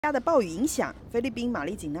大的暴雨影响，菲律宾马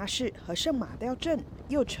利仅那市和圣马刁镇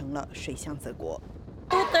又成了水乡泽国。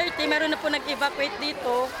2:30 meron na po nag-evacuate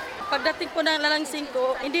dito. Pagdating po ng alas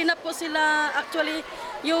 5, hindi na po sila actually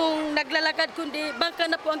yung naglalakad kundi bangka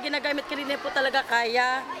na po ang ginagamit kasi hindi po talaga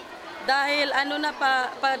kaya dahil ano na pa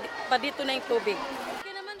dito na yung tubig.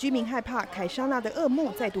 居民害怕凯莎娜的噩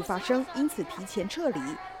梦再度发生，因此提前撤离。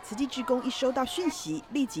慈济志工一收到讯息，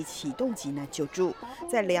立即启动急难救助，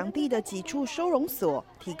在两地的几处收容所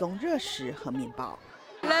提供热食和面包。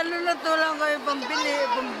Lalo na to lang kayo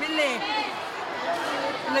pambili.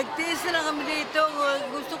 Nagtiis na kami dito.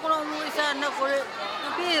 Gusto ko lang umuwi sa anak ko.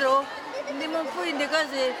 Pero hindi mo pwede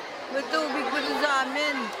kasi may tubig pa sa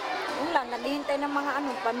amin. Wala, naghihintay ng mga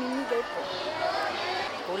pamimigay po.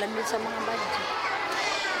 Kulang din sa mga budget.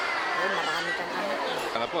 Marami kang anak.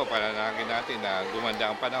 Sana po, panalangin natin na gumanda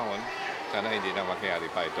ang panahon, sana hindi na mangyari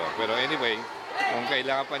pa ito. Pero anyway, kung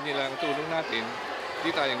kailangan pa nilang tulong natin, hindi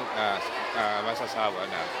tayong masasawa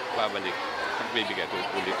na babalik at bibigay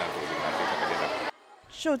ulit ang tulong natin sa kanila.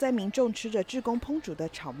 受灾民众吃着志工烹煮的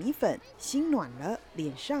炒米粉，心暖了，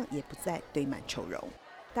脸上也不再堆满愁容。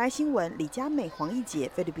大爱新闻李佳美、黄义杰，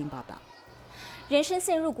菲律宾报道。人生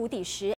陷入谷底时，